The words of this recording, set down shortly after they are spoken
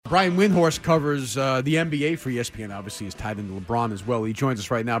Brian Windhorst covers the NBA for ESPN. Obviously, he's tied into LeBron as well. He joins us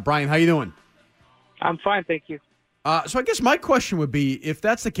right now. Brian, how you doing? I'm fine, thank you. So I guess my question would be, if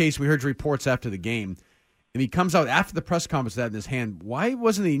that's the case, we heard your reports after the game, and he comes out after the press conference with that in his hand, why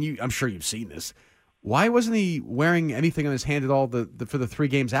wasn't he, I'm sure you've seen this, why wasn't he wearing anything on his hand at all for the 3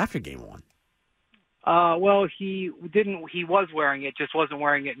 games after Game 1? Well, he didn't. He was wearing it, just wasn't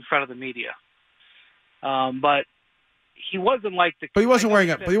wearing it in front of the media. But he wasn't like the. But he wasn't wearing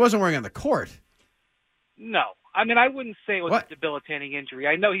it. But he wasn't wearing it on the court. No, I mean I wouldn't say it was What? a debilitating injury.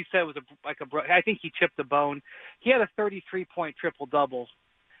 I know he said it was I think he chipped a bone. He had a 33-point triple-double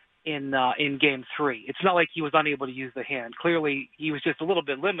in Game 3. It's not like he was unable to use the hand. Clearly, he was just a little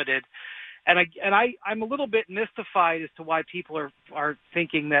bit limited. And I'm a little bit mystified as to why people are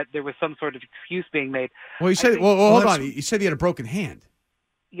thinking that there was some sort of excuse being made. Well, he said. Well, hold on. He said he had a broken hand.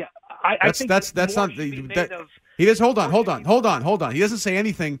 Yeah, I think that's not. He does. Hold on. He doesn't say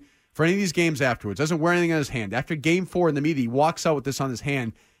anything for any of these games afterwards. Doesn't wear anything on his hand. After Game 4 in the media, he walks out with this on his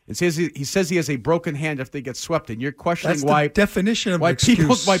hand and says he has a broken hand after he gets swept. And you're questioning That's why the definition of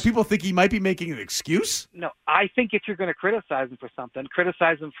excuse. Why people think he might be making an excuse? No, I think if you're going to criticize him for something,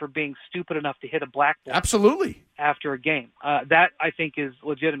 criticize him for being stupid enough to hit a blackboard. Absolutely. After a game, that I think is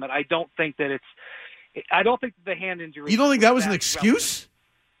legitimate. I don't think that the hand injury. You don't think that was an excuse?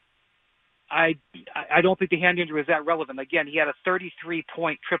 I don't think the hand injury was that relevant. Again, he had a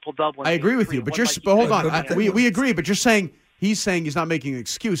 33-point triple-double. I agree with you, but hold on. We agree, but you're saying he's saying he's not making an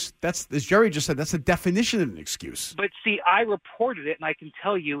excuse. That's, as Jerry just said, that's the definition of an excuse. But see, I reported it, and I can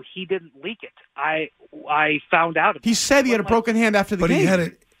tell you he didn't leak it. I found out about it. He said he had a broken hand after the game. But he had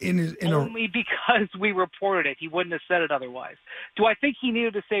it only because we reported it. He wouldn't have said it otherwise. Do I think he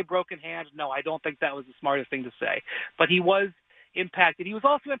needed to say broken hand? No, I don't think that was the smartest thing to say. But he was impacted. He was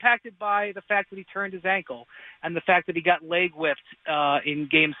also impacted by the fact that he turned his ankle and the fact that he got leg whipped in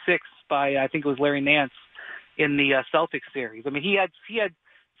Game 6 by, I think it was Larry Nance in the Celtics series. I mean, he had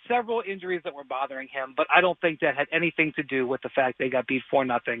several injuries that were bothering him, but I don't think that had anything to do with the fact they got beat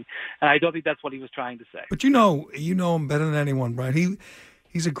 4-0, and I don't think that's what he was trying to say. But you know him better than anyone, Brian.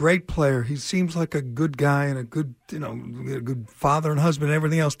 He's a great player. He seems like a good guy and a good father and husband and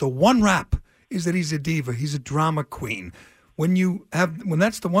everything else. The one rap is that he's a diva. He's a drama queen. When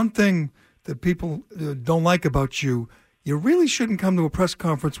that's the one thing that people don't like about you, you really shouldn't come to a press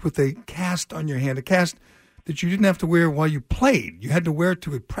conference with a cast on your hand, a cast that you didn't have to wear while you played. You had to wear it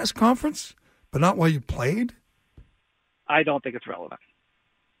to a press conference, but not while you played? I don't think it's relevant.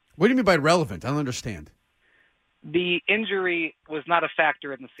 What do you mean by relevant? I don't understand. The injury was not a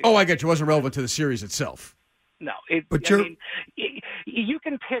factor in the series. Oh, I get you. It wasn't relevant to the series itself. No. You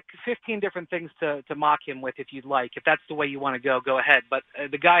can pick 15 different things to mock him with if you'd like. If that's the way you want to go ahead. But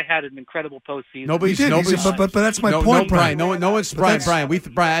the guy had an incredible postseason. But that's my point, Brian. Brian,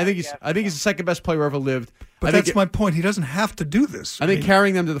 I think he's the second best player who ever lived. But that's my point. He doesn't have to do this. I think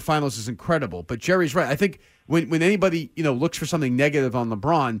carrying them to the finals is incredible. But Jerry's right. I think when anybody looks for something negative on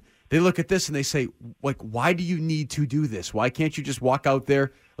LeBron, they look at this and they say, like, why do you need to do this? Why can't you just walk out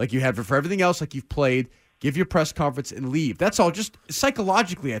there like you have for everything else, like you've played? Give your press conference and leave. That's all. Just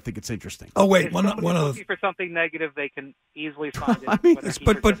psychologically, I think it's interesting. Oh wait, if one other. Looking for something negative, they can easily find it. I mean,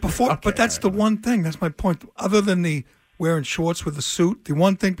 but that's the one thing. That's my point. Other than the wearing shorts with a suit, the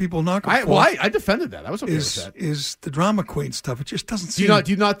one thing people knock him for. I defended that. I was okay with that. Is the drama queen stuff? It just doesn't seem.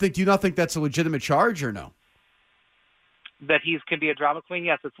 Do you not think that's a legitimate charge or no? That he can be a drama queen?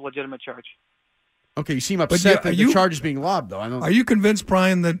 Yes, it's a legitimate charge. Okay, you seem upset that the charge is being lobbed, though. Are you convinced,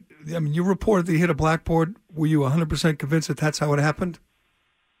 Brian, that you reported that he hit a blackboard? Were you 100% convinced that that's how it happened?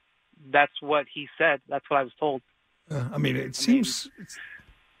 That's what he said. That's what I was told. It seems.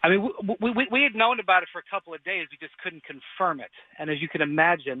 We had known about it for a couple of days. We just couldn't confirm it. And as you can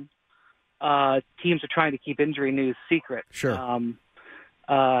imagine, teams are trying to keep injury news secret. Sure.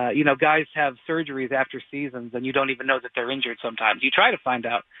 Guys have surgeries after seasons, and you don't even know that they're injured sometimes. You try to find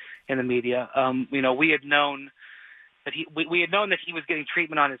out in the media. We had known that he was getting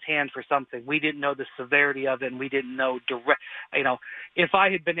treatment on his hand for something. We didn't know the severity of it, and we didn't know if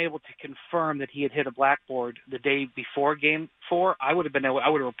I had been able to confirm that he had hit a blackboard the day before Game 4, I would have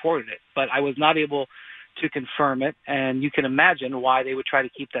reported it. But I was not able to confirm it, and you can imagine why they would try to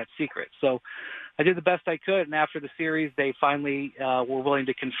keep that secret. So I did the best I could, and after the series, they finally were willing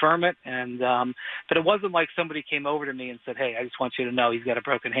to confirm it. And but it wasn't like somebody came over to me and said, "Hey, I just want you to know he's got a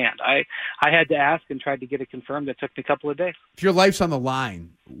broken hand." I had to ask and tried to get it confirmed. It took me a couple of days. If your life's on the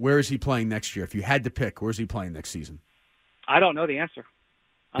line, where is he playing next year? If you had to pick, where is he playing next season? I don't know the answer.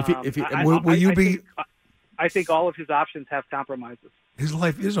 I think all of his options have compromises. His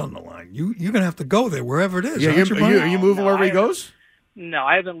life is on the line. You're going to have to go there wherever it is. Yeah, are you moving wherever he goes? No,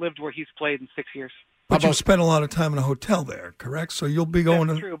 I haven't lived where he's played in 6 years. But you've spent a lot of time in a hotel there, correct? So you'll be going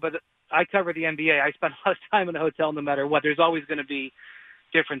That's true, but I cover the NBA. I spend a lot of time in a hotel no matter what. There's always going to be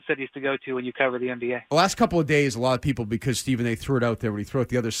different cities to go to when you cover the NBA. The last couple of days, a lot of people, because Stephen A. threw it out there when he threw out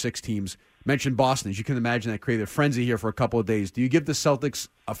the other 6 teams, mentioned Boston. As you can imagine, that created a frenzy here for a couple of days. Do you give the Celtics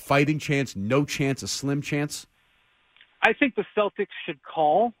a fighting chance, no chance, a slim chance? I think the Celtics should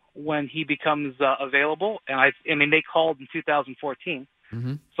call when he becomes available. And I mean, they called in 2014.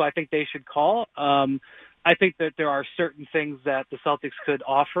 Mm-hmm. So I think they should call. I think that there are certain things that the Celtics could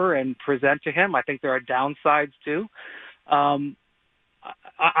offer and present to him. I think there are downsides too.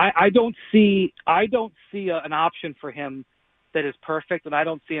 I don't see an option for him that is perfect, and I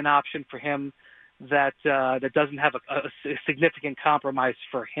don't see an option for him that doesn't have a significant compromise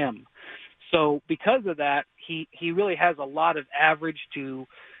for him. So because of that, he really has a lot of average to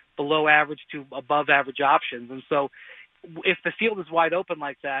below average to above average options, and so if the field is wide open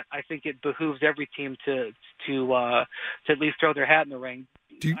like that, I think it behooves every team to at least throw their hat in the ring.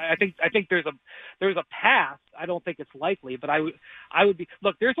 I think there's a path. I don't think it's likely, but I would be.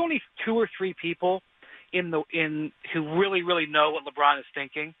 Look, there's only 2 or 3 people who really know what LeBron is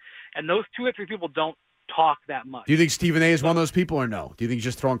thinking, and those 2 or 3 people don't talk that much. Do you think Stephen A. is one of those people, or no? Do you think he's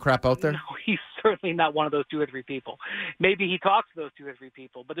just throwing crap out there? No, he's certainly not one of those 2 or 3 people. Maybe he talks to those 2 or 3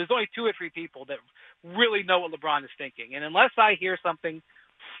 people, but there's only 2 or 3 people that really know what LeBron is thinking. And unless I hear something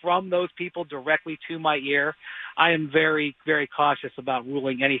from those people directly to my ear, I am very, very cautious about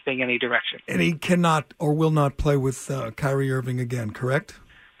ruling anything any direction. And he cannot or will not play with Kyrie Irving again, correct?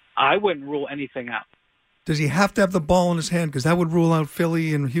 I wouldn't rule anything out. Does he have to have the ball in his hand? Because that would rule out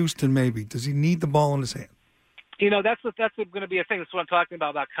Philly and Houston, maybe. Does he need the ball in his hand? You know, that's going to be a thing. That's what I'm talking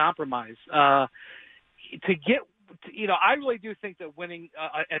about compromise. I really do think that winning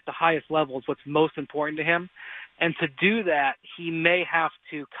at the highest level is what's most important to him. And to do that, he may have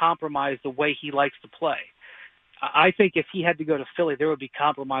to compromise the way he likes to play. I think if he had to go to Philly, there would be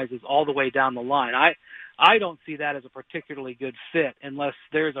compromises all the way down the line. I don't see that as a particularly good fit unless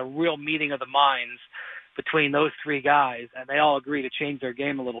there's a real meeting of the minds between those 3 guys and they all agree to change their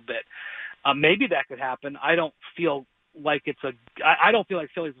game a little bit. Maybe that could happen. I don't feel like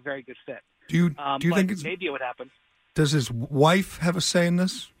Philly's a very good fit. Do you think maybe it would happen? Does his wife have a say in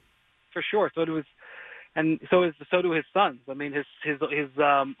this? For sure. So do his sons. I mean, his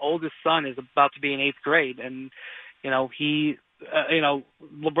oldest son is about to be in 8th grade, and LeBron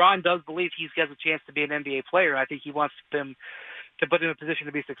does believe he has a chance to be an NBA player. I think he wants him to put him in a position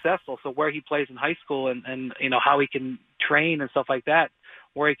to be successful. So where he plays in high school and how he can train and stuff like that,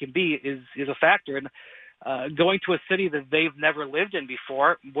 where he can be is a factor. And going to a city that they've never lived in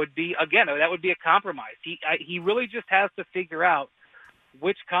before would be a compromise. He really just has to figure out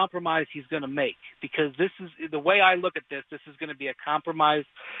which compromise he's going to make, because this is the way I look at this. This is going to be a compromise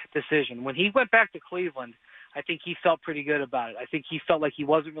decision. When he went back to Cleveland, I think he felt pretty good about it. I think he felt like he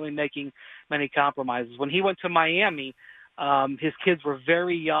wasn't really making many compromises. When he went to Miami, his kids were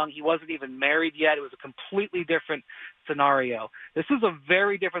very young. He wasn't even married yet. It was a completely different scenario. This is a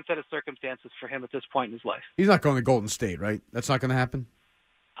very different set of circumstances for him at this point in his life. He's not going to Golden State, right? That's not going to happen?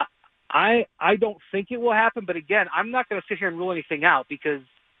 I don't think it will happen, but again, I'm not going to sit here and rule anything out because,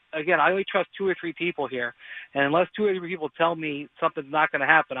 again, I only trust 2 or 3 people here, and unless 2 or 3 people tell me something's not going to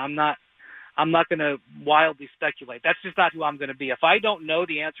happen, I'm not going to wildly speculate. That's just not who I'm going to be. If I don't know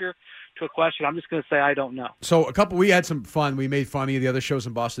the answer to a question, I'm just going to say I don't know. So we had some fun. We made fun of you. The other shows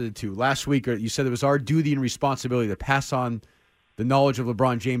in Boston did too. Last week, you said it was our duty and responsibility to pass on the knowledge of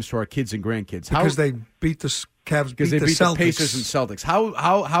LeBron James to our kids and grandkids. Because they beat the Cavs, because they beat the Pacers and Celtics.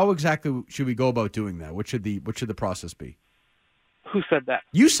 How exactly should we go about doing that? What should the process be? Who said that?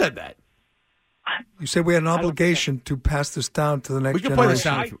 You said that. You said we had an obligation to pass this down to the next generation. We can play this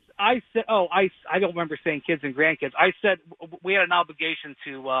sound. I said, I don't remember saying kids and grandkids. I said we had an obligation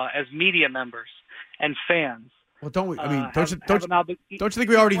to, as media members and fans. Well, don't we? I mean, don't you think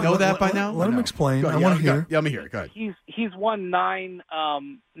we already know that by now? Let him explain. I want to hear. Yeah, let me hear it. Go ahead. He's won 9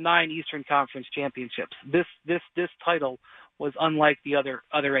 Eastern Conference championships. This title was unlike the other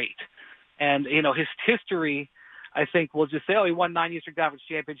 8, and his history. I think we'll just say, he won 9 Eastern Conference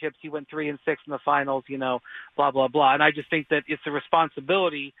championships. He went 3-6 in the finals. Blah blah blah. And I just think that it's the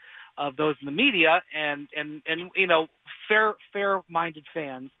responsibility of those in the media and fair-minded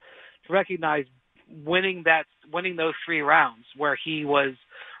fans to recognize winning those 3 rounds where he was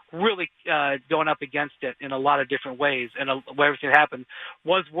really going up against it in a lot of different ways, and where everything happened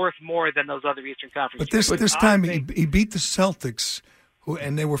was worth more than those other Eastern Conference. But this time he beat the Celtics,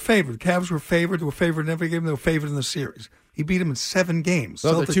 and they were favored. The Cavs were favored. They were favored in every game. They were favored in the series. He beat them in 7 games.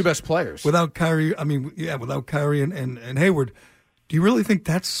 Those are the 2 best players. Without Kyrie, without Kyrie and Hayward. Do you really think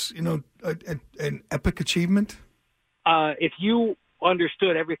that's an epic achievement? If you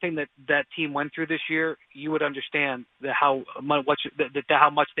understood everything that team went through this year, you would understand how much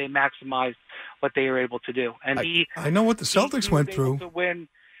they maximized what they were able to do. And I know what the Celtics went through. To win.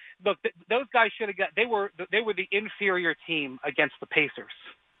 Look, those guys should have got. They were the inferior team against the Pacers.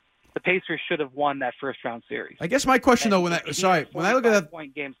 The Pacers should have won that first round series. I guess my question though, when I look at that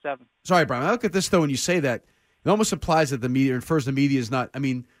point Game 7. Sorry, Brian. When I look at this though, when you say that, it almost implies that the media infers the media is not. I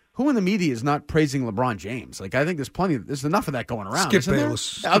mean, who in the media is not praising LeBron James? Like, I think there's enough of that going around. Skip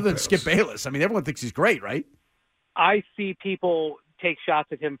Bayless. Other than Skip Bayless. I mean, everyone thinks he's great, right? I see people take shots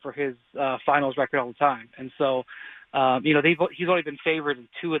at him for his finals record all the time. And so, he's only been favored in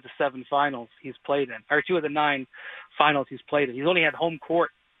 2 of the 7 finals he's played in, or 2 of the 9 finals he's played in. He's only had home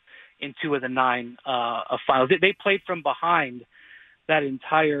court in 2 of the 9 finals. They played from behind that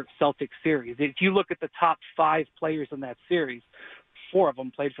entire Celtics series. If you look at the top 5 players in that series, 4 of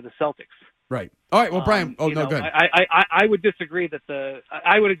them played for the Celtics. Right. All right. Well, Brian. Go ahead. I would disagree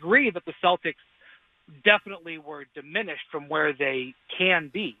I would agree that the Celtics definitely were diminished from where they can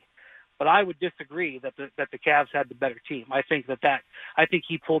be, but I would disagree that the Cavs had the better team. I think I think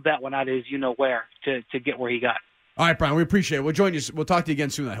he pulled that one out of his where to get where he got. All right, Brian. We appreciate it. We'll join you. We'll talk to you again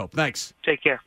soon. I hope. Thanks. Take care.